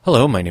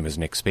Hello, my name is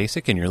Nick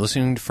Spacek, and you're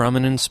listening to From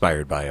and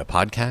Inspired By, a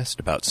podcast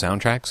about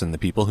soundtracks and the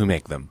people who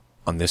make them.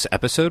 On this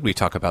episode, we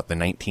talk about the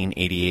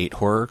 1988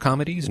 horror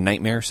comedies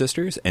Nightmare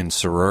Sisters and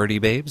Sorority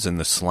Babes in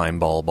the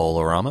Slimeball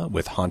Bowl-O-Rama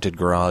with Haunted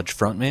Garage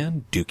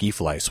frontman Dookie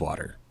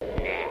Flyswatter.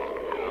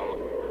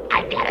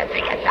 I gotta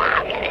sing a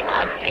song and it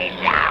won't be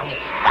long.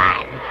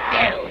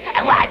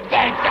 1, 2,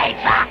 3,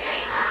 4.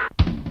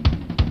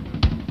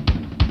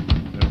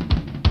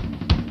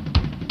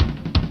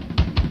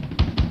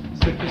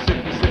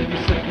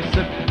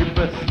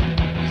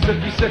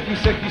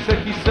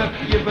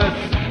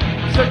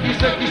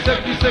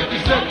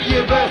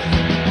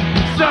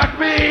 Suck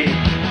me,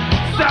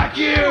 suck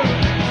you,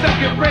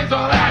 suck your brains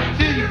all out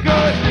till you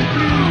go into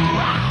blue.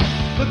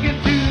 Look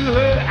into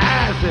her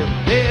eyes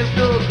and there's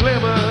no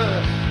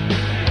glimmer.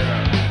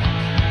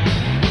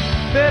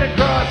 Better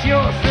cross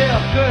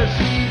yourself, cause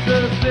she's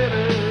a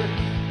sinner.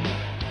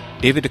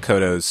 David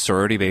DeCoteau's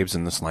Sorority Babes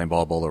in the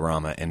Slimeball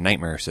Bowl-O-Rama and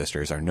Nightmare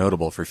Sisters are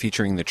notable for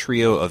featuring the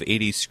trio of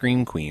 80s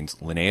scream queens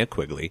Linnea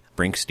Quigley,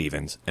 Brinke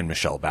Stevens, and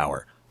Michelle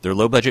Bauer. They're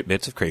low-budget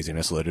bits of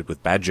craziness loaded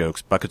with bad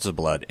jokes, buckets of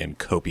blood, and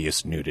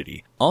copious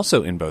nudity.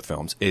 Also in both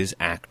films is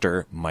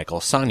actor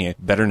Michael Sonia,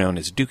 better known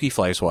as Dookie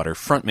Flyswatter,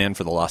 frontman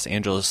for the Los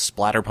Angeles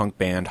splatterpunk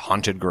band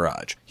Haunted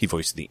Garage. He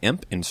voiced the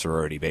Imp in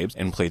Sorority Babes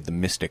and played the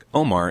mystic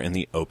Omar in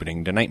the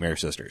opening to Nightmare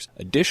Sisters.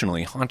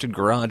 Additionally, Haunted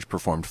Garage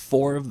performed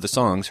 4 of the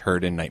songs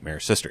heard in Nightmare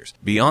Sisters.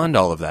 Beyond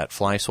all of that,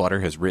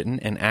 Flyswatter has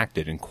written and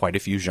acted in quite a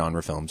few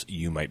genre films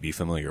you might be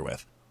familiar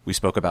with. We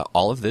spoke about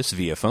all of this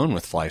via phone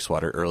with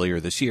Flyswatter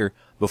earlier this year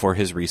before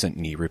his recent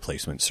knee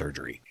replacement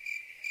surgery.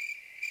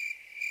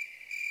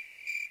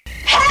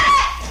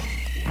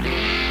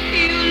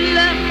 You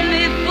left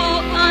me for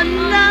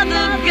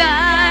another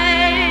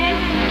guy,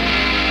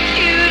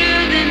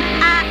 cuter than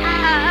I.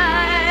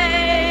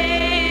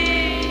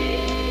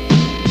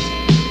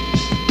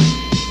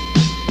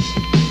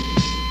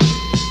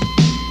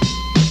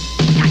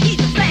 Now he's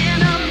a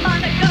Santa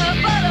Monica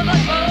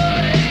Boulevard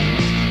boy,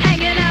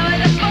 hanging out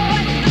with the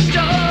boys at the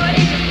store.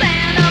 He's a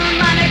Santa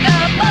Monica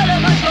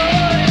Boulevard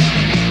boy,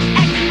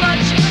 acting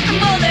much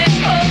more than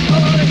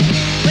boy.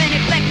 When he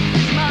flexes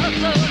his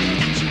muscles,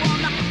 got you on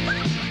the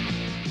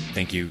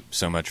Thank you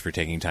so much for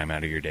taking time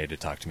out of your day to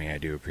talk to me. I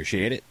do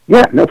appreciate it.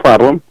 Yeah, no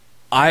problem.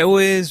 I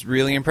was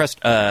really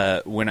impressed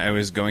when I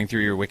was going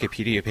through your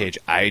Wikipedia page.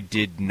 I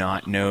did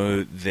not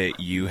know that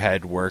you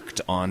had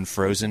worked on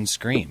Frozen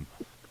Scream.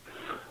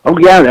 Oh,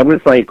 yeah, that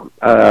was like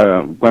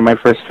one of my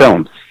first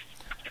films.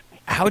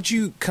 How'd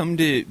you come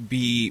to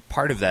be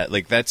part of that?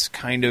 Like, that's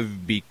kind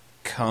of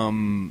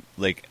become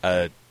like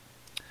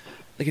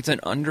it's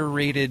an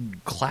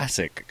underrated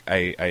classic,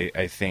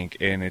 I think,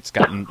 and it's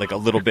gotten like a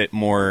little bit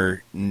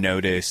more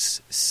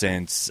notice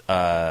since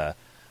I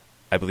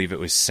believe it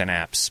was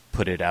Synapse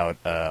put it out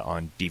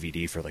on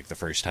DVD for like the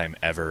first time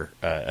ever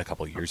a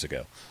couple years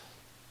ago.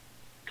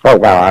 Oh,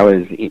 wow, I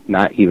was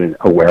not even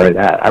aware of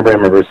that. I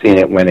remember seeing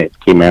it when it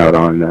came out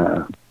on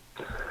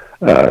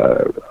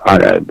a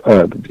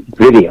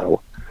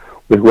video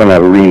with one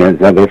of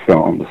Arena's other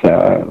films,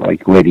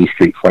 like Lady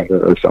Street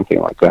Fighter or something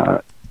like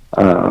that.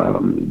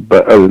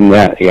 But other than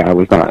that, yeah, I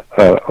was not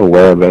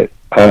aware of it.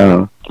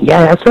 Yeah,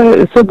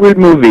 it's a weird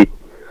movie.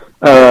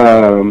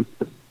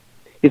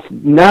 It's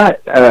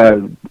not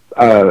a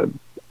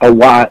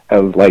lot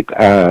of like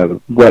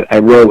what I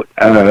wrote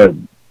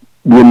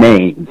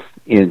remains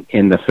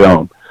in the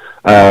film.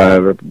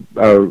 The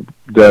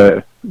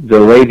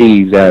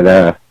lady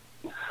that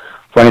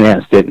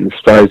financed it and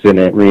stars in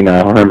it,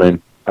 Rena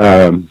Harmon.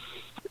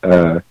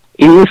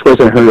 English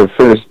wasn't her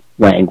first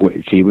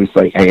language. She was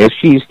like, I guess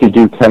she used to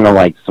do kind of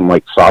like some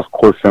like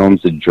softcore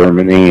films in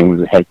Germany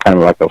and had kind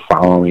of like a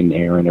following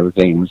there and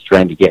everything. Was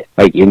trying to get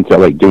like into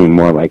like doing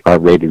more like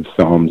R-rated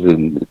films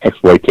and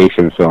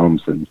exploitation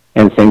films and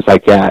things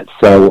like that.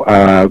 So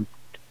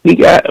we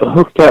got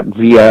hooked up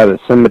via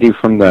somebody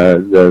from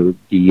the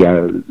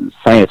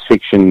science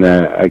fiction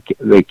the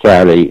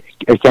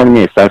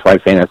Academy of Sci-Fi,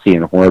 Fantasy,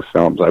 and Horror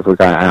Films. I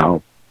forgot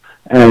how.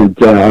 And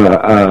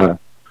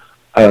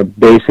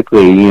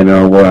basically, you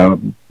know,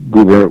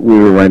 we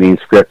were writing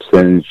scripts,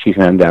 and she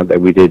found out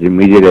that we did it.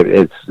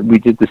 We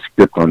did the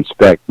script on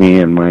spec. Me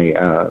and my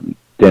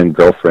then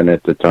girlfriend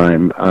at the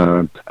time,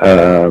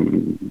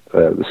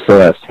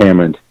 Celeste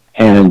Hammond,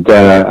 and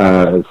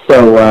it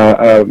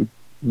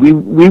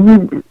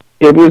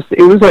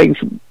was like,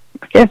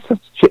 I guess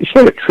she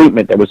had a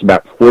treatment that was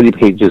about 40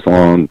 pages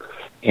long,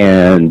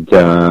 and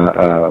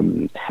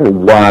had a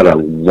lot of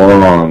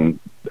long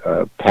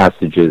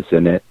passages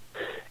in it.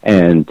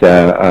 And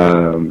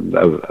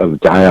of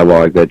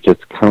dialogue that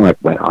just kind of like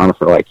went on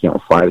for like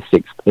 5 or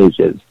 6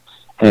 pages,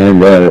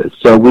 and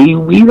so we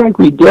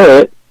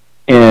redid it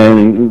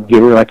and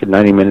gave her like a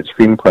 90-minute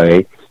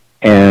screenplay,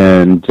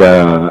 and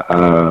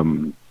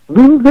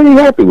we were very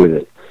happy with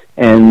it.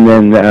 And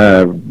then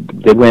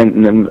they went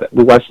and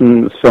we watched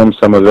them film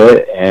some of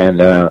it,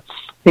 and I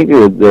think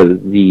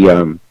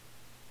the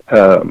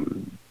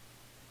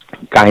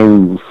guy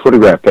who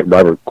photographed it,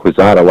 Robert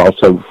Quizzato,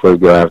 also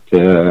photographed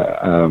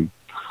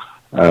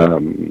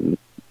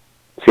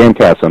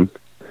Phantasm,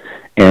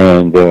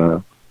 and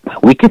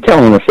we could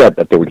tell on the set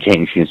that they were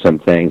changing some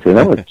things, and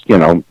that was,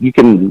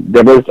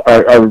 that was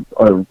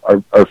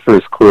our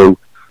first clue.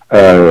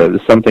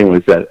 Something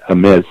was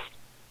amiss,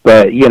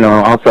 but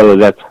also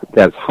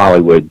that's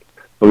Hollywood.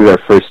 It was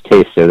our first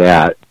taste of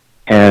that,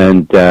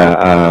 and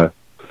so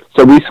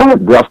we saw a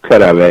rough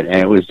cut of it, and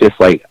it was just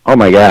like, oh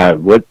my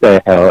God, what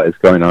the hell is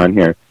going on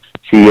here?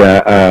 She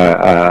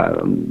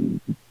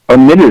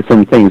omitted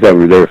some things that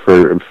were there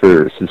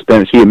for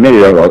suspense. She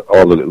omitted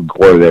all the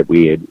gore that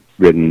we had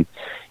written,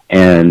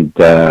 and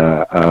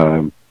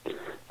put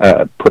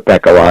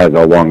back a lot of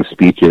the long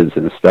speeches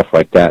and stuff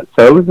like that.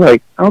 So it was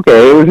like,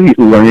 okay, it was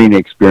a learning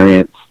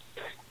experience.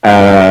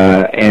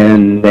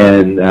 And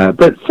then,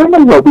 but some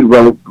of what we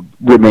wrote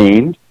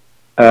remained,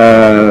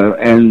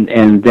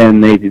 and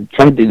then they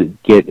tried to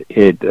get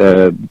it,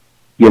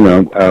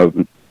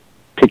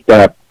 picked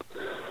up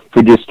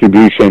for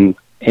distribution,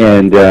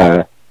 and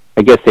I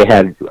guess they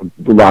had a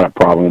lot of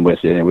problem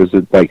with it. It was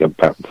like they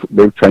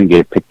were trying to get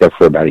it picked up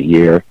for about a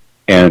year,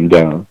 and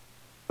they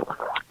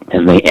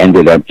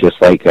ended up just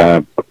like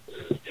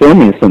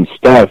filming some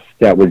stuff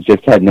that was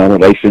just had no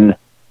relation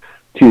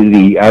to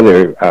the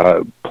other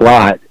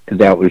plot.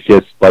 That was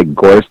just like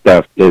gore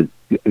stuff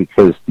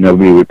because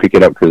nobody would pick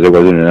it up because there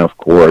wasn't enough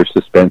gore or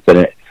suspense in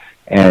it.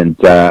 And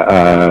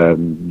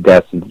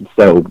that's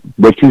so.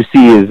 What you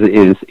see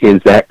is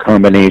that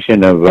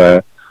combination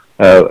of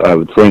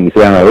things. It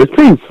was a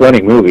pretty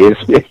funny movie.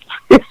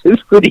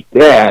 It's pretty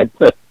bad,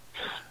 but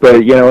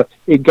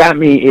it got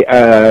me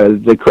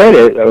the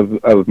credit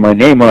of my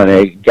name on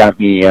it. Got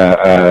me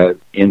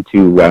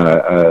into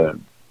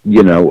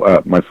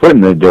my foot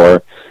in the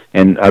door,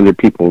 and other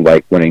people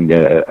like wanting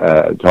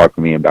to talk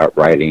to me about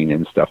writing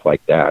and stuff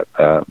like that.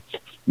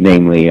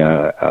 Namely,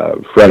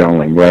 Fred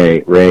Only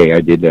Ray.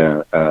 I did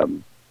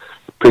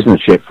prison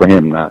shit for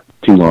him not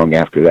too long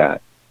after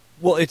that.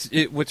 Well,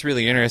 what's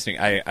really interesting.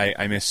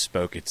 I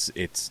misspoke.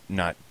 It's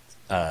not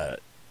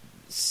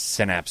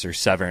Synapse or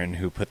Severn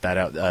who put that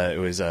out. It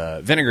was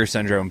Vinegar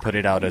Syndrome put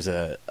it out as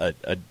a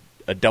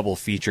double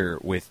feature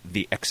with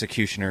The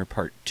Executioner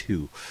Part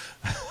 2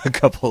 a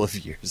couple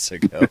of years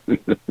ago.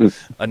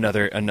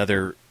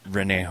 another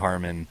Renee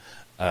Harmon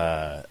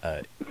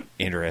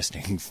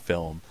interesting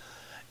film.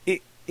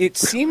 It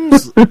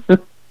seems like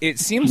is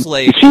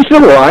she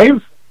still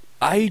alive?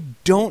 I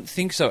don't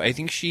think so. I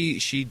think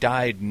she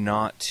died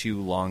not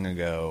too long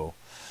ago.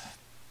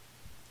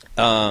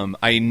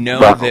 I know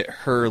that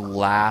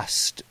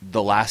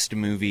the last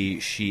movie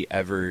she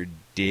ever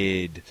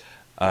did,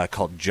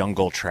 called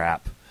Jungle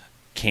Trap,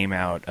 came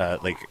out.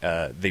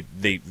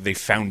 They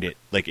found it.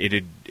 Like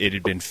it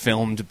had been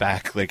filmed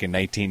back like in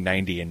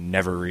 1990 and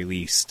never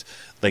released.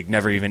 Like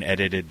never even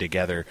edited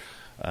together.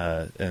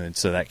 And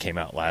so that came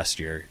out last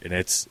year, and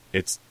it's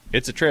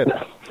a trip.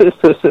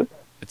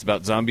 It's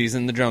about zombies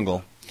in the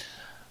jungle.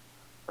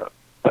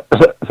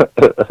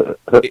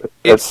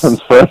 That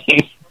sounds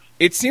funny.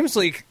 It seems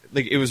like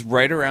it was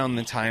right around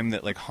the time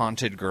that like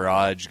Haunted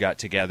Garage got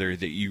together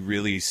that you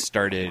really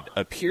started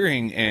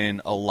appearing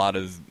in a lot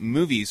of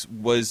movies.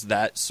 Was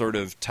that sort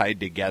of tied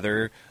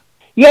together?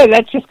 Yeah,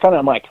 that just kind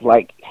of like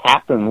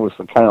happened. Was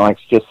kind of like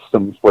just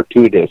some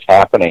fortuitous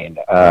happening,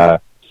 and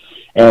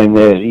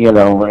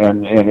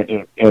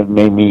it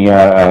made me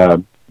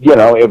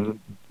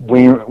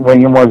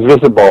when you're more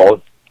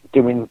visible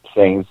doing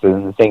things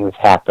and things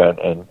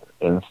happen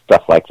and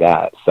stuff like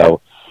that. So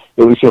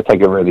it was just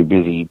like a really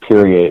busy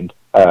period.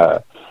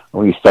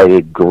 We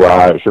started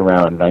Garage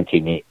around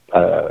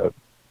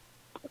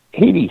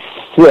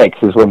 1986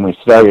 is when we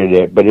started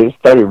it, but it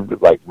started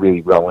like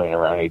really rolling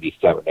around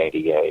 87,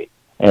 88.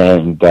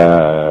 And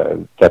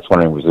that's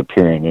when I was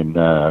appearing in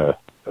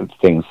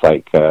things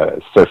like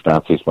Surf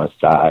Nazis Must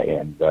Die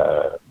and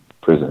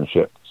Prison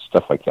Ship,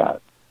 stuff like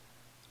that.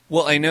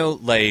 Well, I know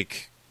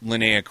like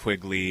Linnea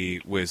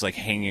Quigley was like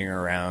hanging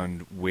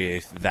around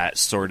with that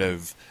sort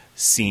of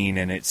scene,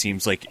 and it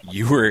seems like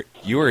you were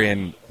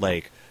in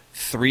like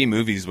 3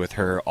 movies with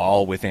her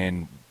all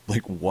within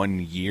like 1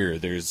 year.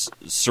 There's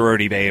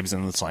Sorority Babes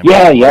and the Slime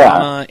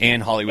Drama,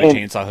 and Hollywood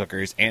Chainsaw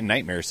Hookers and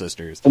Nightmare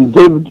Sisters. And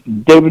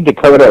David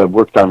Dakota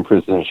worked on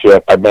Prison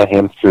Ship. I met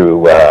him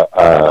through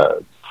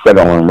Fred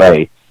Olen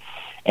Ray,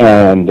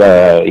 and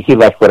he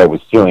liked what I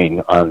was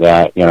doing on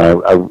that.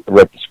 I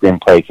wrote the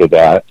screenplay to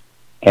that,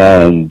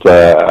 and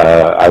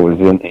I was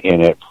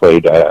in it,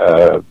 played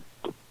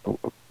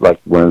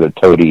like one of the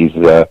toadies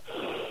to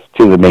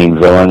the main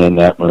villain in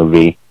that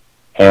movie.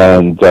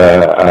 And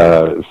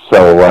so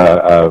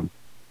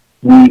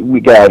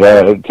we got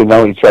to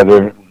know each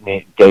other,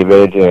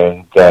 David,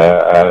 and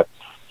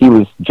he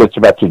was just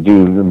about to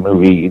do the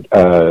movie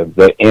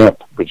The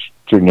Imp, which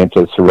turned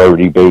into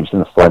Sorority Babes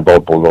and the Slime Ball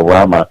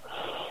Bolorama.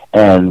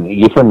 And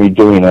he heard me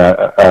doing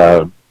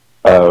a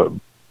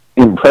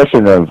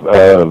impression of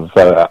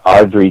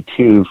Audrey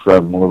 2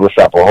 from Little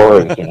Shop of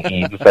Horrors, and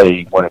he decided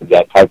he wanted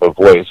that type of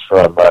voice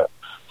for The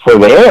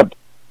Imp.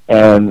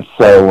 And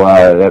so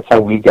that's how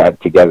we got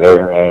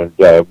together, and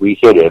we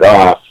hit it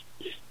off.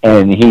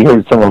 And he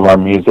heard some of our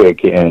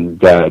music and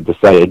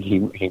decided he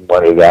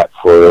wanted that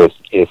for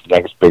his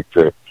next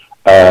picture.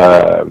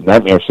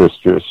 Nightmare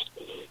Sisters,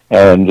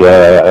 and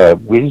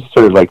we just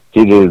sort of like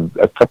did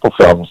a couple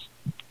films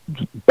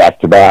back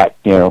to back.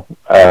 You know,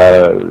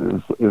 it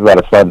was a lot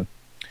of fun.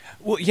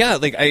 Well, yeah,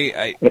 like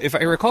I if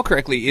I recall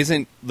correctly,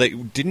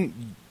 didn't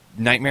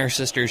Nightmare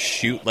Sisters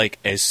shoot like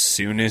as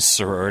soon as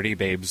Sorority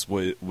Babes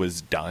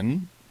was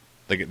done?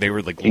 Like they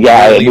were like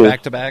literally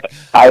back to back.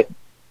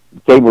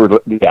 They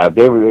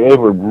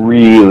were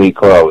really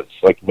close,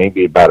 like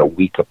maybe about a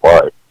week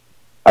apart.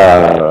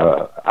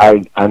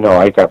 I know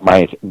I got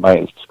my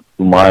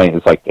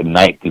lines like the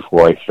night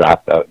before I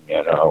shot them,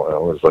 you know, and I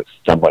was like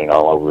stumbling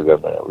all over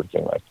them and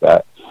everything like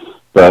that.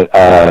 But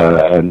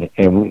and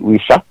we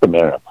shot them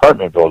in an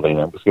apartment building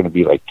that was going to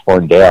be like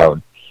torn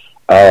down.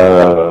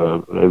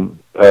 It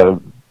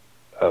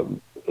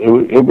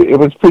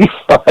was pretty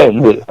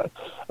fun.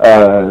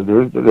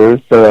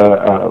 There's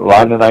a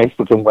lot of nice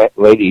looking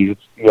ladies,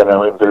 you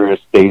know, in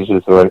various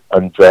stages of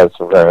undress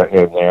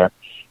in there,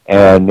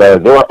 and they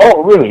were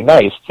all really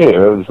nice too.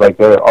 It was like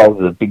all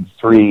the big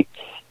three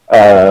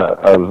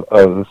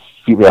of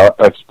female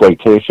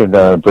exploitation: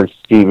 Brooke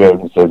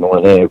Stevens and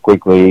Linnea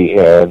Quigley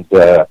and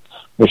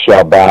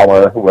Michelle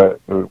Bauer.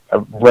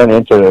 I've run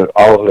into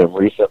all of them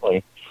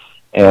recently,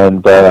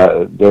 and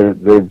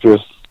they're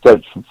just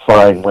such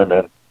fine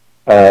women,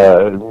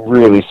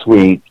 really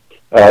sweet.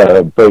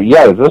 But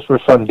yeah, those were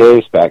fun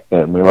days back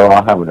then. We were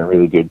all having a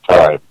really good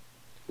time,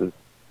 and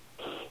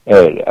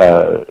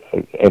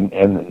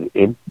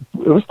it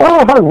was a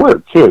lot of hard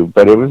work too.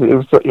 But it was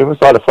a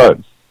lot of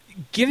fun.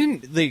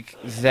 Given like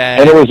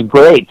that, and it was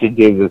great to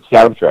do the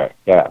soundtrack.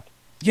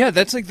 Yeah,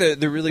 that's like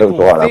the really cool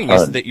thing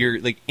is that you're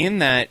like in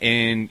that,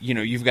 and you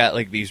know you've got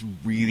like these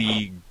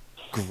really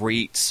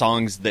great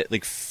songs that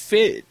like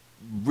fit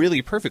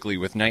really perfectly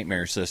with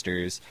Nightmare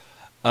Sisters.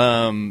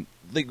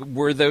 Like,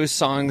 were those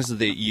songs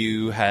that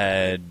you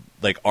had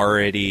like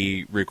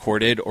already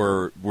recorded,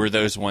 or were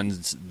those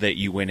ones that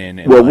you went in?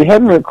 And well, we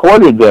hadn't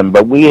recorded them,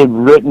 but we had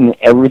written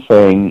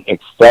everything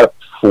except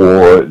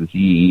for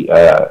the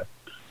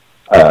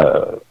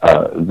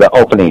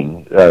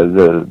opening,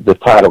 the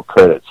title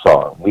credit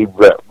song. We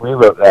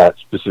wrote that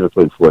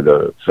specifically for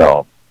the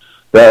film.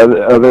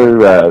 The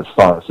other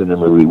songs in the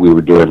movie we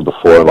were doing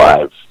before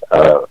live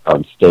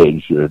on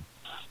stage.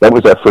 That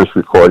was our first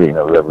recording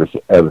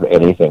of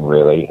anything,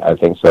 really. I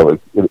think so,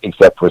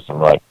 except for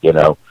some, like, you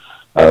know,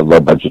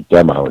 low-budget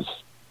demos.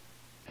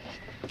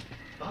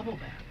 Bubble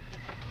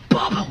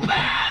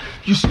bath.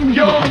 You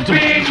Yo,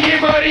 big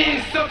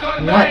Yimari, suck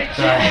on What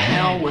the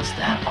hell was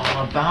that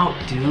all about,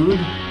 dude?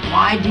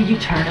 Why did you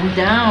turn him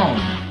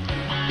down?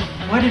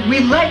 Why did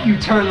we let you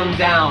turn them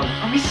down?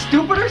 Are we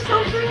stupid or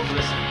something?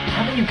 Listen,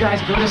 haven't you guys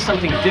noticed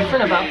something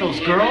different about those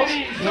girls?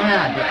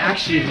 Yeah, they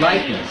actually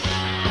like us.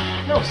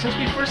 No, since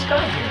we first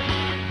got here.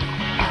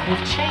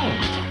 They've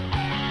changed.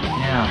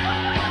 Yeah,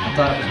 I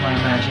thought it was my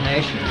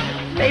imagination.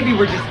 Maybe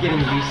we're just getting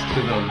used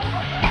to them.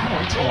 No,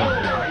 it's all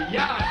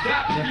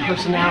their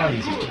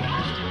personalities have changed.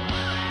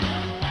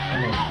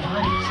 And their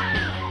bodies.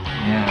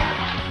 Yeah.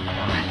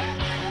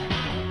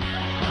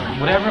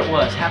 Whatever it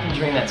was happened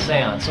during that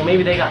seance, so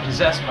maybe they got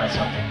possessed by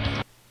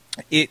something.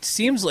 It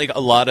seems like a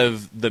lot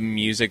of the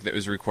music that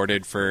was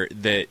recorded for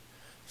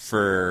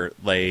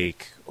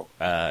like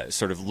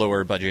sort of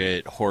lower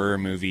budget horror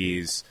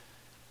movies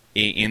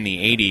in the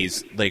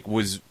 80s, like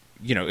was,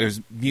 you know, it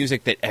was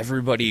music that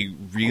everybody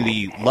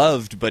really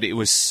loved, but it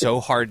was so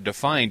hard to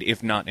find,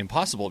 if not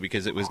impossible,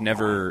 because it was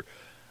never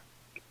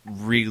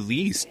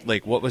released.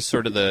 Like, what was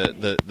sort of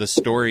the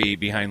story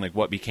behind like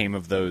what became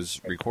of those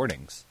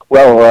recordings?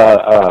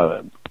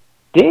 Well,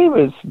 Dave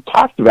has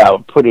talked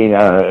about putting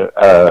a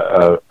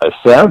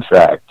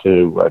soundtrack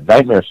to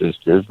Nightmare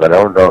Sisters, but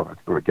I don't know if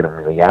it's going to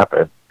really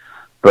happen.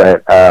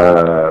 But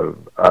I'm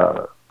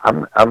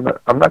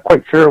not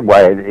quite sure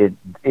why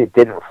it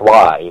didn't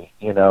fly.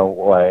 You know,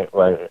 why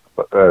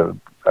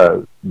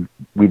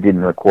we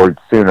didn't record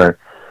sooner,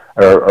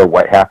 or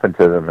what happened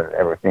to them and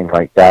everything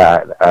like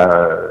that.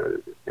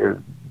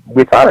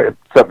 We thought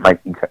something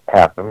might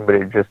happen, but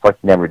it just like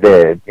never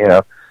did. You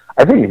know,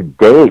 I think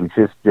Dave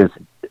just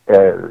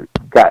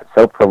got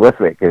so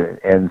prolific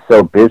and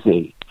so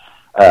busy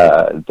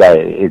that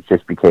it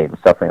just became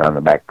something on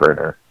the back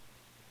burner.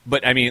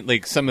 But I mean,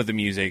 like, some of the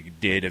music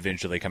did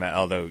eventually come out,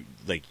 although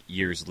like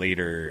years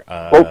later.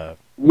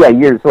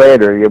 Years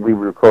later, we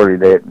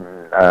recorded it,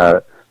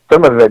 and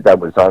some of it that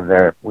was on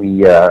there.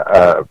 We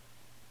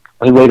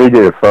later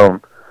did a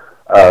film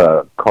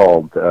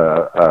called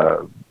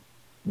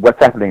 "What's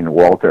Happening to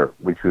Walter,"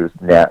 which was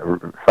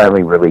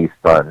finally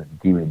released on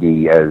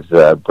DVD as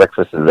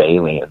 "Breakfast of the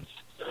Aliens,"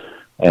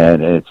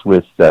 and it's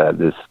with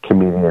this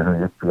comedian who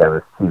used to have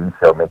a TV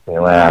show Make Me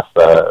Laugh,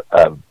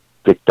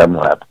 Vic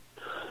Dunlap.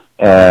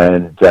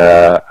 And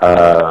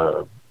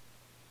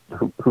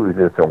who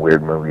did some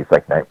weird movies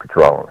like Night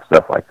Patrol and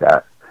stuff like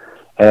that.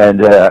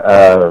 And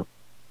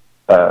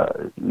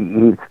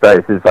he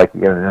starts as like,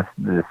 you know,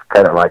 this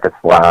kind of like a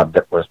slob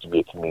that wants to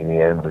be a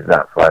comedian who's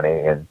not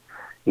funny, and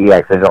he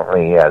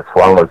accidentally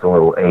swallows a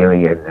little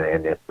alien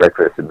in his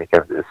breakfast and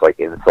becomes this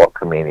like insult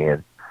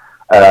comedian.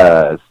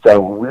 So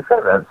we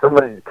found that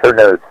somebody turned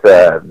us,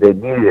 they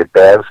needed a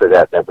band for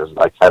that was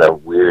like kind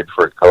of weird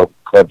for a club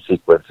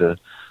sequence. And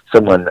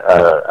someone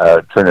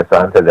turned us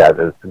on to that.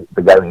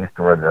 The guy who used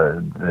to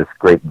run this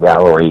great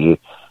gallery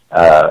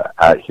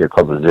out here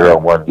called the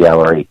 01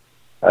 Gallery,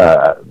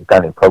 a guy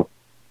named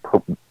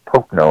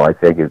Pocono, I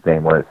think his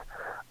name was.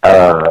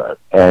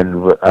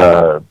 And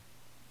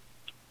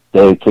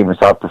they came and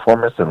saw a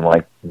performance and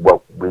liked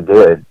what we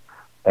did.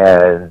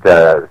 And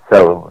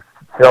so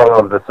several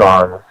of the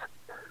songs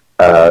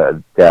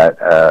that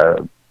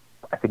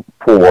I think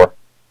 4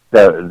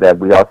 that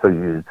we also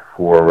used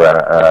for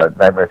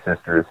Nightmare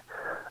Sisters,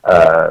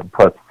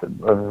 plus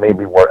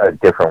maybe a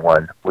different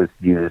one was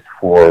used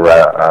for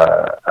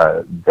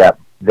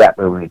that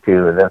movie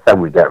too, and that's how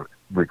we got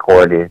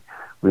recorded.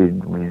 We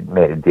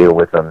made a deal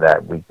with them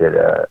that we could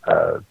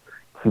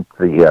keep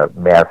the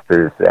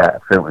masters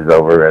after it was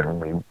over,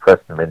 and we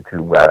pressed them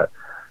into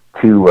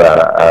two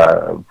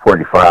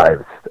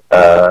 45s,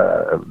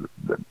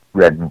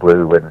 red and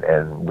blue,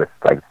 and with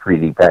like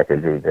 3D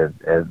packaging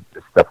and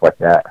stuff like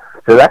that.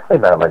 So that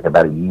came out like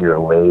about a year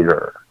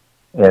later,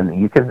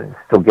 and you can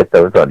still get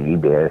those on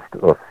eBay. I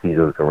still see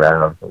those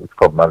around. It's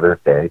called Mother's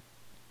Day.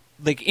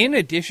 Like, in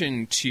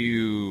addition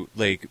to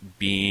like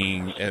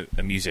being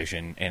a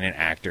musician and an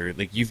actor,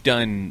 like you've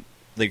done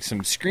like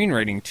some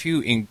screenwriting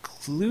too,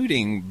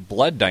 including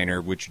Blood Diner,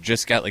 which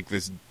just got like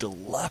this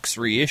deluxe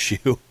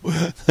reissue,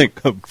 like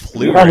a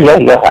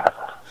Blu-ray. Yeah.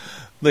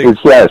 Like,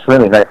 it's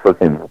really nice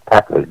looking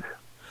package.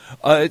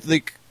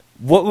 Like,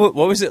 what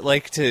was it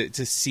like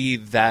to see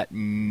that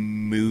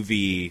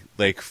movie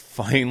like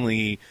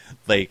finally,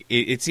 like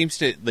it seems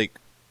to like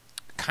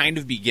kind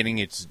of be getting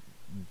its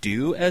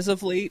due as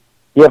of late?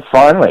 Yeah,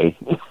 finally.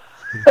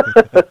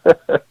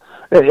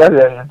 The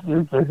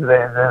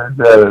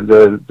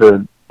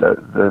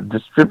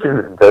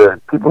distributor,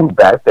 the people who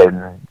backed it,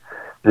 and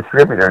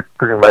distributors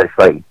pretty much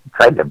like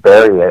tried to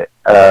bury it.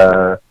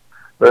 We're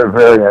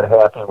very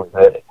unhappy with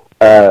it.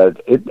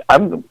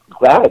 I'm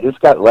glad it's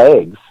got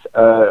legs.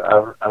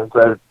 I'm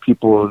glad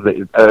people.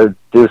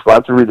 There's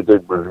lots of really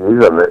good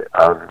reviews of it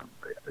on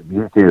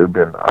YouTube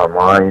and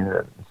online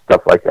and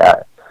stuff like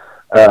that.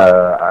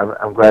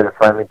 I'm glad that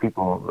finally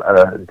people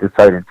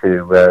decided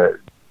to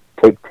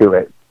take to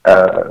it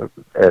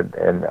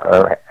and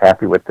are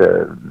happy with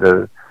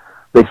the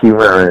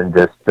humor and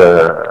just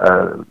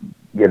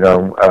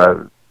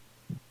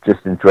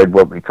just enjoyed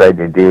what we tried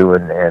to do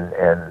and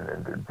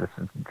just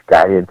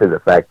got into the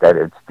fact that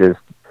it's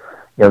just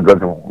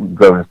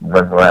goes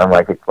runs around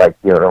like it's like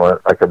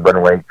like a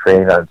runaway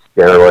train on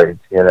steroids,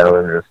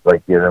 and just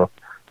like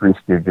Three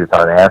Stooges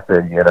on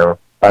acid,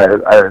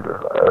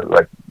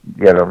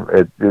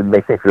 it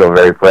makes me feel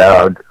very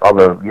proud.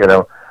 Although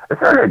I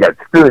sort of got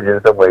screwed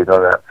in some ways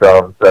on that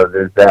film, so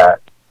there's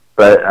that.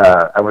 But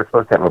I was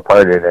supposed to have a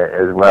part in it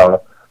as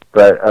well.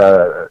 But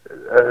as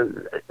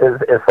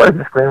far as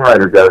the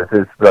screenwriter goes,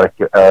 it's like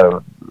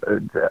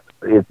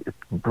it's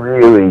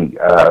really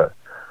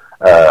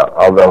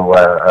although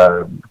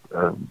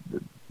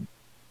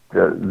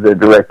the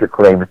director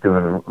claims to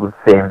have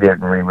saved it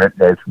and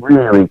rewritten it, it's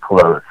really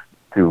close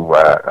to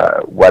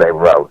what I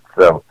wrote.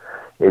 So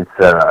it's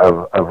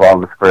of all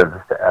the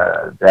scripts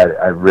that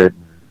I've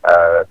written,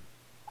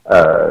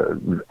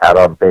 Out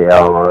on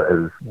Bail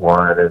is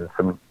one, and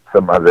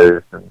some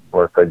others, and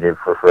most I did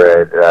for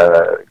Fred,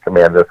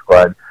 Commando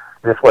Squad.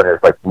 This one is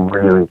like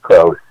really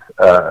close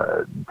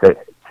to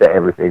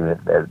everything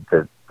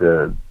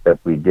that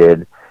we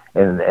did,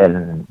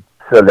 and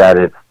so that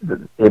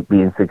it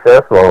being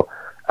successful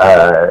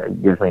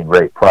gives me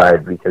great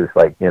pride because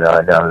I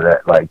know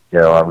that I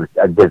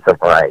did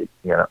something right.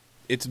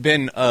 It's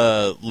been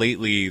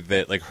lately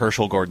that like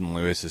Herschel Gordon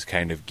Lewis is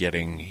kind of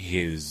getting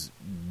his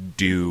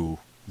due,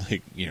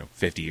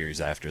 50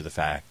 years after the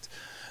fact.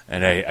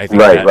 And I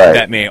think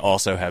that may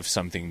also have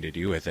something to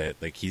do with it.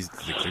 Like there's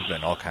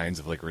been all kinds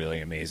of like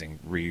really amazing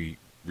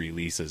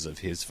re-releases of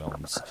his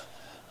films.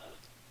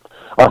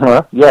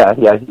 Yeah.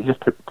 He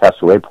just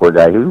passed away, poor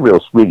guy. He was a real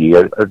sweetie.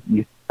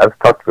 I've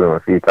talked to him a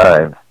few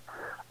times.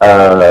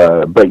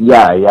 But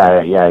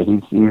yeah.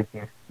 He's he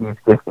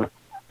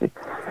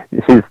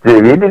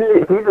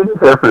didn't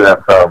care for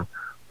that film.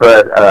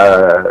 But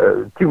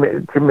too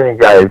many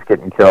guys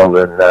getting killed,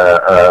 and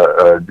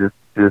just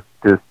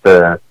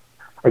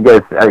I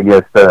guess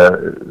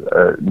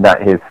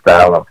not his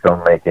style of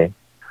filmmaking,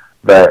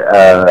 but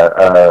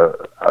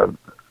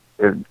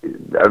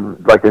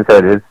like I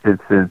said,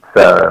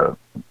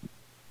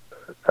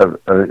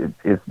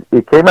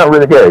 it came out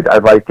really good. I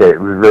liked it. It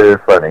was really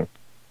funny.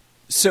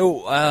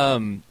 So, I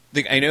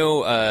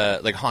know,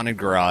 Haunted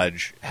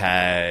Garage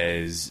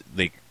has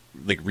like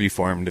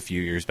reformed a few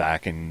years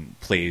back and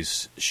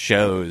plays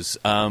shows.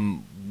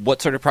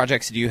 What sort of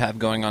projects do you have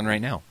going on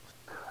right now?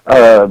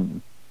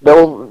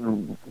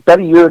 About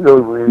a year ago,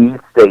 we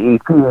released the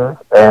EP,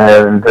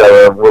 and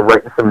we're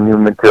writing some new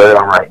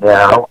material right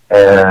now,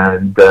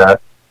 and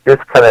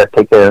just kind of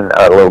taking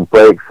a little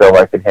break so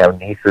I can have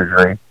knee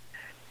surgery,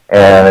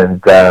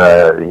 and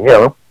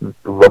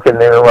looking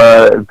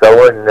to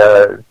go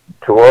and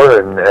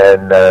tour and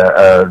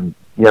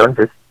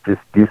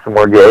just do some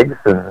more gigs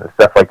and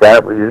stuff like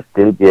that. We just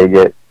did a gig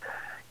at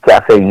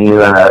Cafe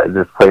Nila,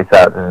 this place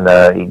out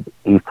in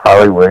East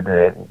Hollywood,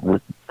 and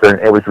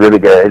it was really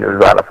good. It was a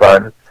lot of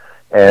fun,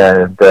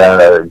 and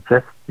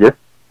just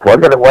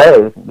plugging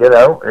away.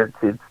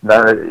 It's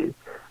not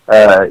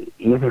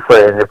easy for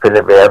an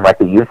independent band like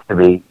it used to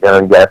be.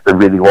 You have to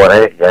really want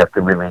it. You have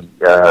to really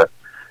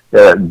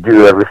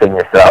do everything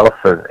yourself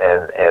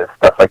and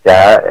stuff like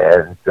that.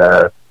 And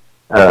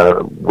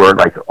we're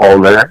like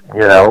older,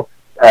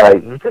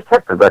 you just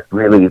have to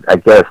really, I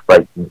guess,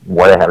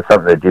 want to have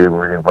something to do.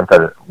 Really want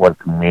the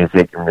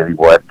music and really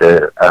want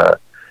to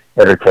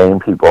entertain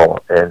people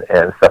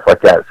and stuff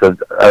like that. So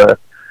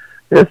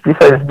just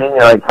besides being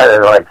kind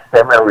of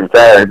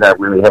semi-retired, not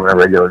really having a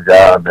regular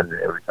job and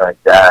everything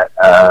like that,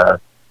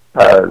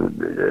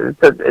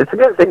 it's a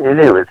good thing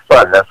to do. It's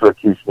fun. That's what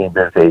keeps me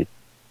busy.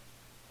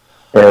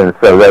 And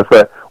so that's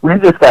what we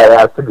just got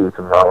asked to do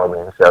some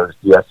Halloween shows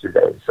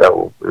yesterday.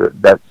 So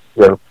that's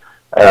we're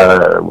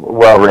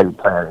already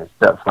planning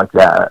stuff like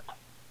that.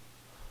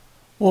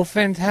 Well,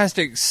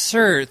 fantastic.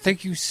 Sir,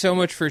 thank you so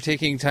much for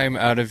taking time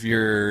out of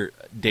your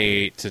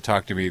day to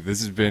talk to me.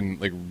 This has been,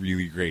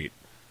 really great.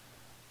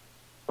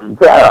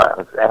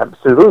 Yeah,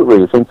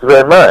 absolutely. Thank you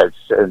very much.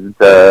 And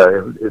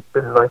it's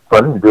been,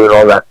 fun doing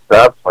all that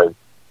stuff.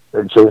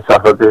 The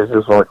Chainsaw Hookers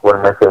is one of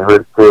my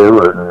favorites, too,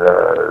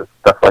 and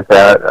stuff like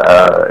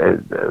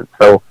that.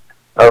 So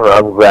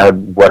I'm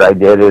glad what I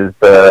did is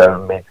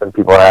made some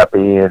people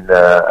happy and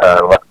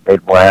made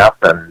them laugh,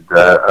 and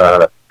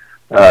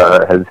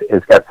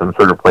has got some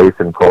sort of place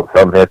in cult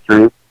film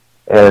history.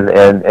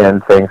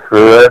 And thanks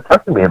for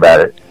talking to me about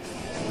it.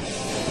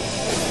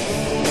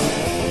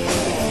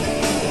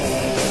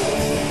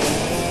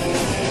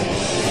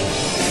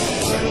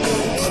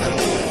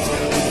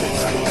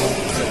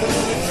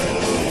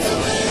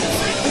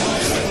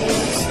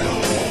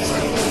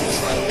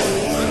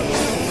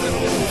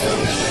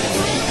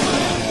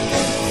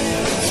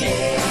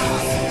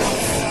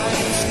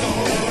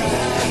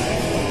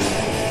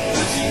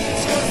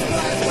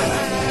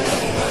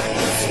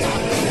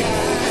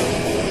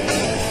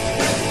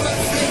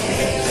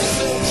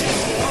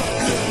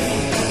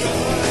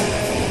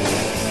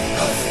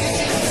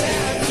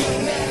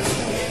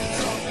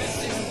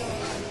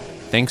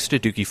 Thanks to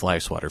Dookie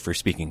Flyswatter for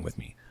speaking with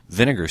me.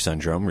 Vinegar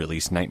Syndrome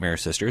released Nightmare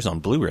Sisters on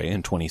Blu-ray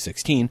in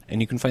 2016,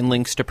 and you can find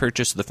links to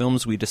purchase the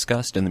films we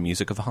discussed and the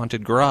music of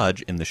Haunted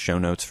Garage in the show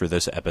notes for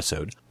this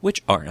episode,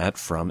 which are at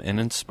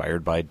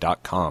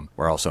FromAndInspiredBy.com.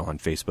 We're also on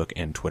Facebook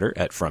and Twitter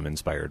at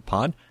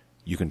FromInspiredPod.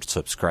 You can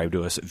subscribe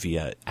to us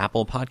via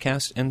Apple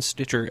Podcasts and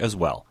Stitcher as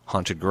well.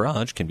 Haunted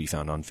Garage can be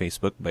found on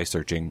Facebook by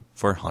searching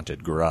for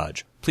Haunted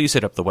Garage. Please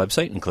hit up the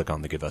website and click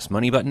on the Give Us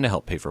Money button to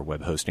help pay for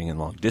web hosting and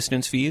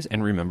long-distance fees,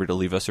 and remember to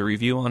leave us a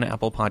review on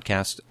Apple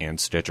Podcasts and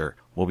Stitcher.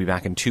 We'll be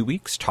back in 2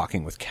 weeks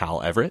talking with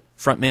Cal Everett,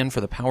 frontman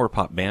for the power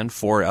pop band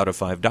 4 out of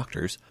 5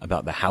 Doctors,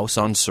 about the house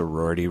on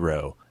Sorority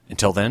Row.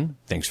 Until then,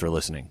 thanks for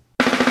listening.